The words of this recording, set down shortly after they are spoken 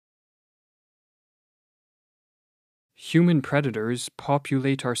Human predators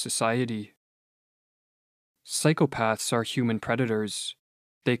populate our society. Psychopaths are human predators.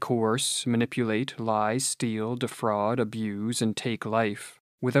 They coerce, manipulate, lie, steal, defraud, abuse, and take life,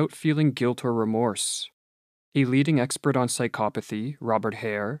 without feeling guilt or remorse. A leading expert on psychopathy, Robert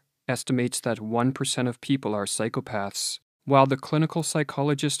Hare, estimates that 1% of people are psychopaths, while the clinical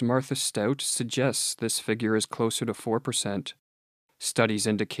psychologist Martha Stout suggests this figure is closer to 4%. Studies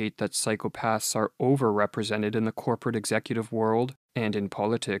indicate that psychopaths are overrepresented in the corporate executive world and in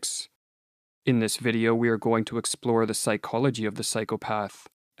politics. In this video, we are going to explore the psychology of the psychopath,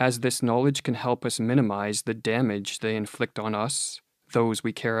 as this knowledge can help us minimize the damage they inflict on us, those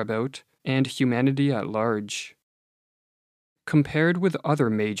we care about, and humanity at large. Compared with other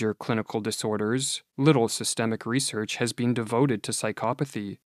major clinical disorders, little systemic research has been devoted to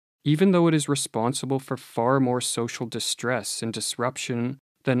psychopathy, even though it is responsible for far more social distress and disruption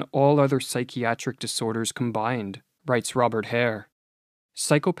than all other psychiatric disorders combined, writes Robert Hare.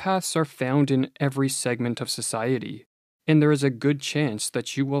 Psychopaths are found in every segment of society, and there is a good chance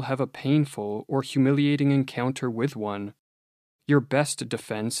that you will have a painful or humiliating encounter with one. Your best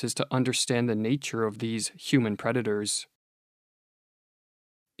defense is to understand the nature of these human predators.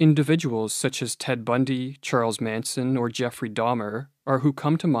 Individuals such as Ted Bundy, Charles Manson, or Jeffrey Dahmer are who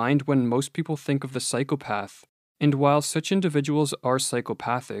come to mind when most people think of the psychopath, and while such individuals are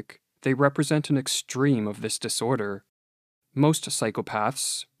psychopathic, they represent an extreme of this disorder. Most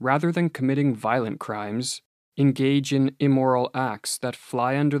psychopaths, rather than committing violent crimes, engage in immoral acts that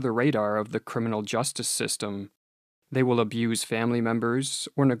fly under the radar of the criminal justice system. They will abuse family members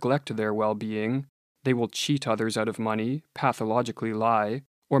or neglect their well-being. They will cheat others out of money, pathologically lie,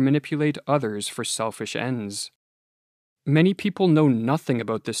 or manipulate others for selfish ends. Many people know nothing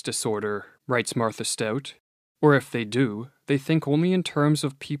about this disorder, writes Martha Stout, or if they do, they think only in terms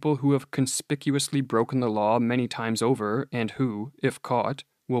of people who have conspicuously broken the law many times over and who, if caught,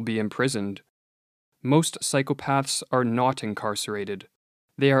 will be imprisoned. Most psychopaths are not incarcerated.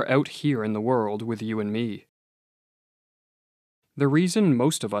 They are out here in the world with you and me. The reason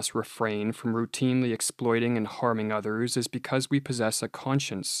most of us refrain from routinely exploiting and harming others is because we possess a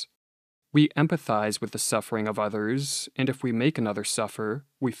conscience. We empathize with the suffering of others, and if we make another suffer,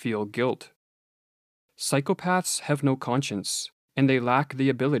 we feel guilt. Psychopaths have no conscience, and they lack the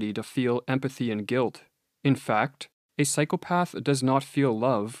ability to feel empathy and guilt. In fact, a psychopath does not feel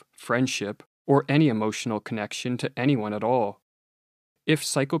love, friendship, or any emotional connection to anyone at all. If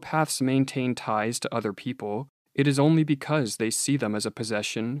psychopaths maintain ties to other people, it is only because they see them as a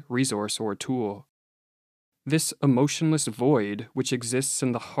possession, resource, or tool. This emotionless void, which exists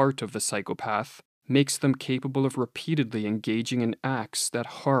in the heart of the psychopath, makes them capable of repeatedly engaging in acts that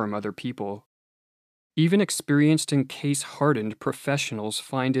harm other people. Even experienced and case-hardened professionals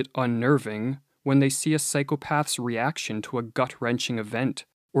find it unnerving when they see a psychopath's reaction to a gut-wrenching event,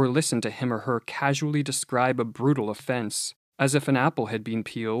 or listen to him or her casually describe a brutal offense, as if an apple had been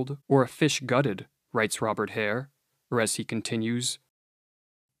peeled or a fish gutted, writes Robert Hare, or as he continues,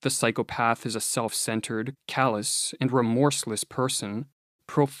 "The psychopath is a self-centered, callous, and remorseless person,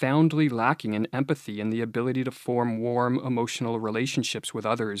 profoundly lacking in empathy and the ability to form warm emotional relationships with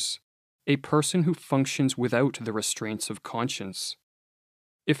others, a person who functions without the restraints of conscience."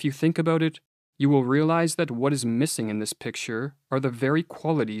 If you think about it, you will realize that what is missing in this picture are the very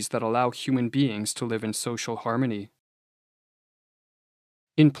qualities that allow human beings to live in social harmony.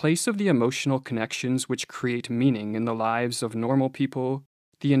 In place of the emotional connections which create meaning in the lives of normal people,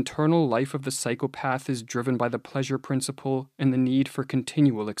 the internal life of the psychopath is driven by the pleasure principle and the need for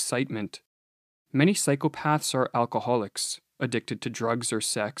continual excitement. Many psychopaths are alcoholics, addicted to drugs or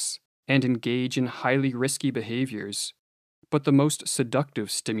sex, and engage in highly risky behaviors. But the most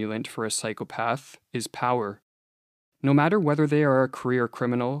seductive stimulant for a psychopath is power. No matter whether they are a career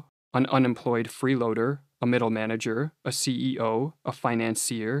criminal, an unemployed freeloader, a middle manager, a CEO, a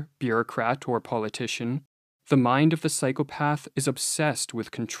financier, bureaucrat, or politician, the mind of the psychopath is obsessed with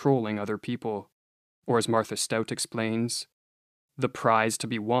controlling other people. Or as Martha Stout explains, the prize to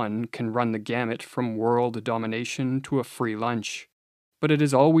be won can run the gamut from world domination to a free lunch. But it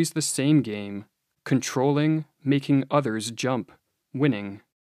is always the same game, controlling, making others jump, winning.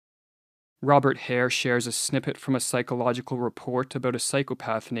 Robert Hare shares a snippet from a psychological report about a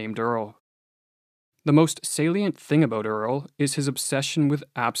psychopath named Earl. The most salient thing about Earl is his obsession with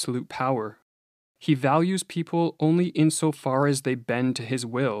absolute power. He values people only insofar as they bend to his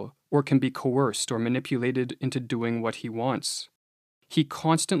will, or can be coerced or manipulated into doing what he wants. He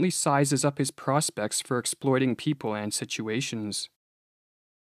constantly sizes up his prospects for exploiting people and situations.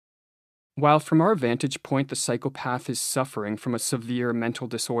 While from our vantage point the psychopath is suffering from a severe mental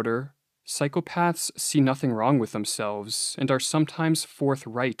disorder, Psychopaths see nothing wrong with themselves and are sometimes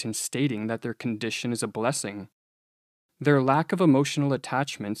forthright in stating that their condition is a blessing. Their lack of emotional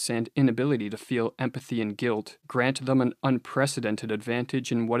attachments and inability to feel empathy and guilt grant them an unprecedented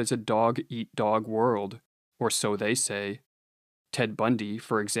advantage in what is a dog-eat-dog world, or so they say. Ted Bundy,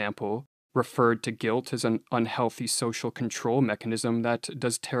 for example, referred to guilt as an unhealthy social control mechanism that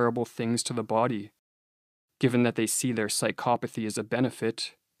does terrible things to the body. Given that they see their psychopathy as a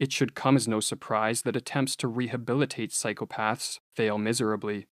benefit, it should come as no surprise that attempts to rehabilitate psychopaths fail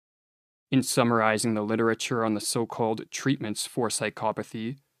miserably. In summarizing the literature on the so-called treatments for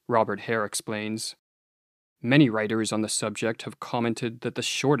psychopathy, Robert Hare explains, "Many writers on the subject have commented that the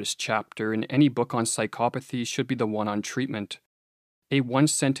shortest chapter in any book on psychopathy should be the one on treatment. A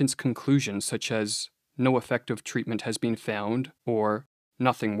one-sentence conclusion such as, 'No effective treatment has been found,' or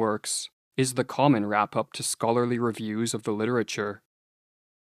 'Nothing works,' is the common wrap-up to scholarly reviews of the literature."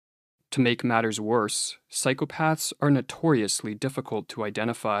 To make matters worse, psychopaths are notoriously difficult to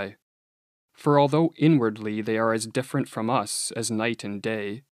identify. For although inwardly they are as different from us as night and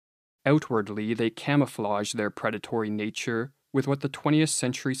day, outwardly they camouflage their predatory nature with what the 20th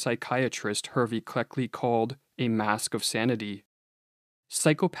century psychiatrist Hervey Cleckley called a mask of sanity.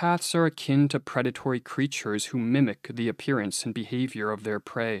 Psychopaths are akin to predatory creatures who mimic the appearance and behavior of their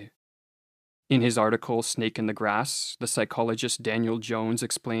prey. In his article, Snake in the Grass, the psychologist Daniel Jones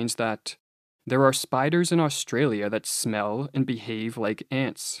explains that there are spiders in Australia that smell and behave like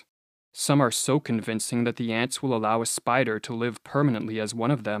ants. Some are so convincing that the ants will allow a spider to live permanently as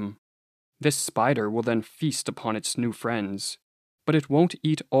one of them. This spider will then feast upon its new friends, but it won't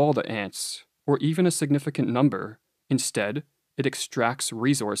eat all the ants, or even a significant number. Instead, it extracts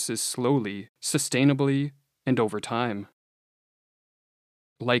resources slowly, sustainably, and over time.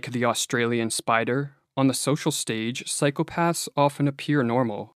 Like the Australian spider, on the social stage, psychopaths often appear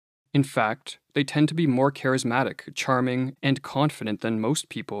normal. In fact, they tend to be more charismatic, charming, and confident than most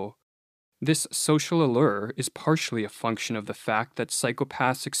people. This social allure is partially a function of the fact that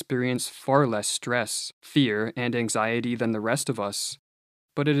psychopaths experience far less stress, fear, and anxiety than the rest of us.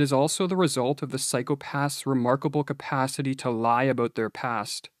 But it is also the result of the psychopath's remarkable capacity to lie about their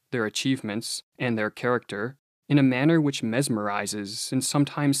past, their achievements, and their character, in a manner which mesmerizes and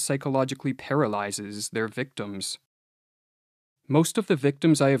sometimes psychologically paralyzes their victims. Most of the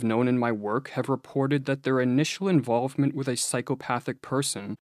victims I have known in my work have reported that their initial involvement with a psychopathic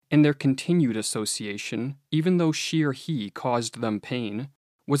person and their continued association, even though she or he caused them pain,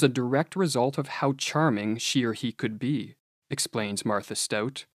 was a direct result of how charming she or he could be, explains Martha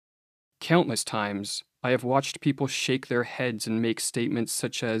Stout. Countless times, I have watched people shake their heads and make statements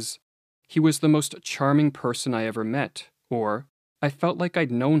such as, "He was the most charming person I ever met," or, "I felt like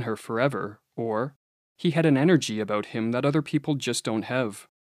I'd known her forever," or, "He had an energy about him that other people just don't have."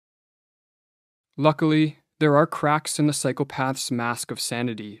 Luckily, there are cracks in the psychopath's mask of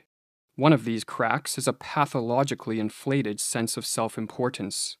sanity. One of these cracks is a pathologically inflated sense of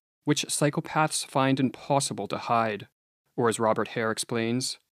self-importance, which psychopaths find impossible to hide, or as Robert Hare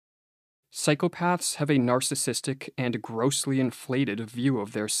explains, psychopaths have a narcissistic and grossly inflated view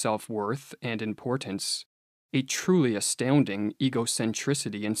of their self-worth and importance, a truly astounding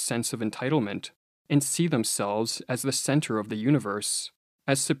egocentricity and sense of entitlement, and see themselves as the center of the universe,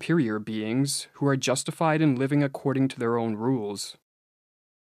 as superior beings who are justified in living according to their own rules.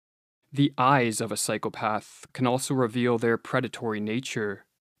 The eyes of a psychopath can also reveal their predatory nature,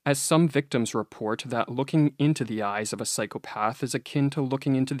 as some victims report that looking into the eyes of a psychopath is akin to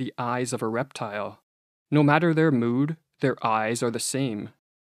looking into the eyes of a reptile. No matter their mood, their eyes are the same: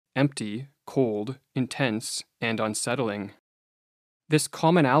 empty, cold, intense, and unsettling. This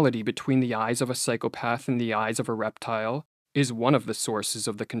commonality between the eyes of a psychopath and the eyes of a reptile is one of the sources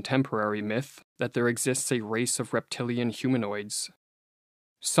of the contemporary myth that there exists a race of reptilian humanoids.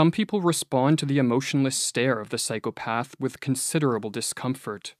 Some people respond to the emotionless stare of the psychopath with considerable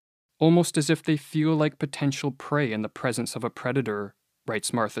discomfort, almost as if they feel like potential prey in the presence of a predator,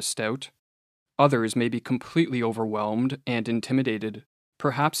 writes Martha Stout. Others may be completely overwhelmed and intimidated,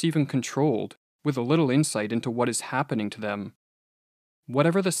 perhaps even controlled, with a little insight into what is happening to them.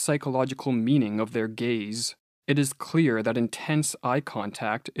 Whatever the psychological meaning of their gaze, it is clear that intense eye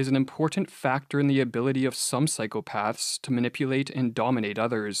contact is an important factor in the ability of some psychopaths to manipulate and dominate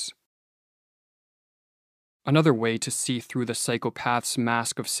others. Another way to see through the psychopath's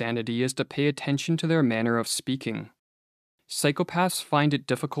mask of sanity is to pay attention to their manner of speaking. Psychopaths find it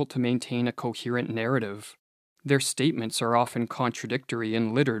difficult to maintain a coherent narrative. Their statements are often contradictory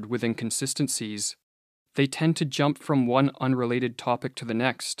and littered with inconsistencies. They tend to jump from one unrelated topic to the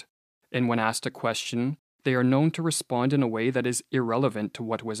next, and when asked a question, They are known to respond in a way that is irrelevant to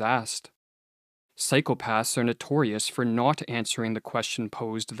what was asked. Psychopaths are notorious for not answering the question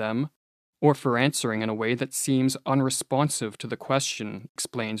posed them, or for answering in a way that seems unresponsive to the question,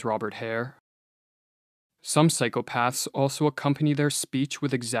 explains Robert Hare. Some psychopaths also accompany their speech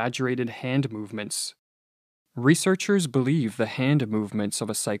with exaggerated hand movements. Researchers believe the hand movements of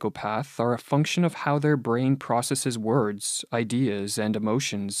a psychopath are a function of how their brain processes words, ideas, and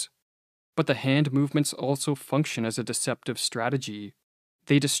emotions. But the hand movements also function as a deceptive strategy.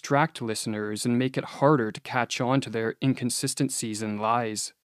 They distract listeners and make it harder to catch on to their inconsistencies and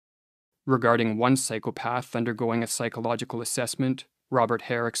lies. Regarding one psychopath undergoing a psychological assessment, Robert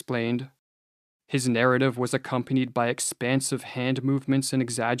Hare explained, his narrative was accompanied by expansive hand movements and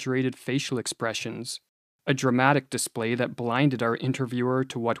exaggerated facial expressions, a dramatic display that blinded our interviewer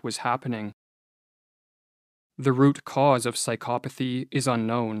to what was happening. The root cause of psychopathy is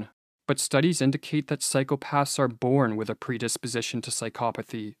unknown, but studies indicate that psychopaths are born with a predisposition to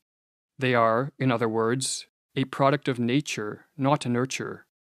psychopathy. They are, in other words, a product of nature, not nurture.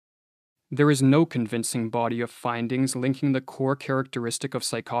 There is no convincing body of findings linking the core characteristic of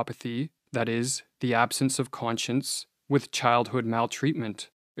psychopathy, that is, the absence of conscience, with childhood maltreatment,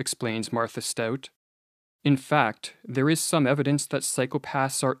 explains Martha Stout. In fact, there is some evidence that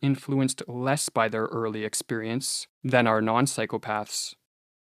psychopaths are influenced less by their early experience than are non-psychopaths.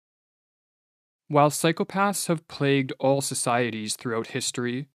 While psychopaths have plagued all societies throughout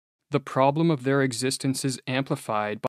history, the problem of their existence is amplified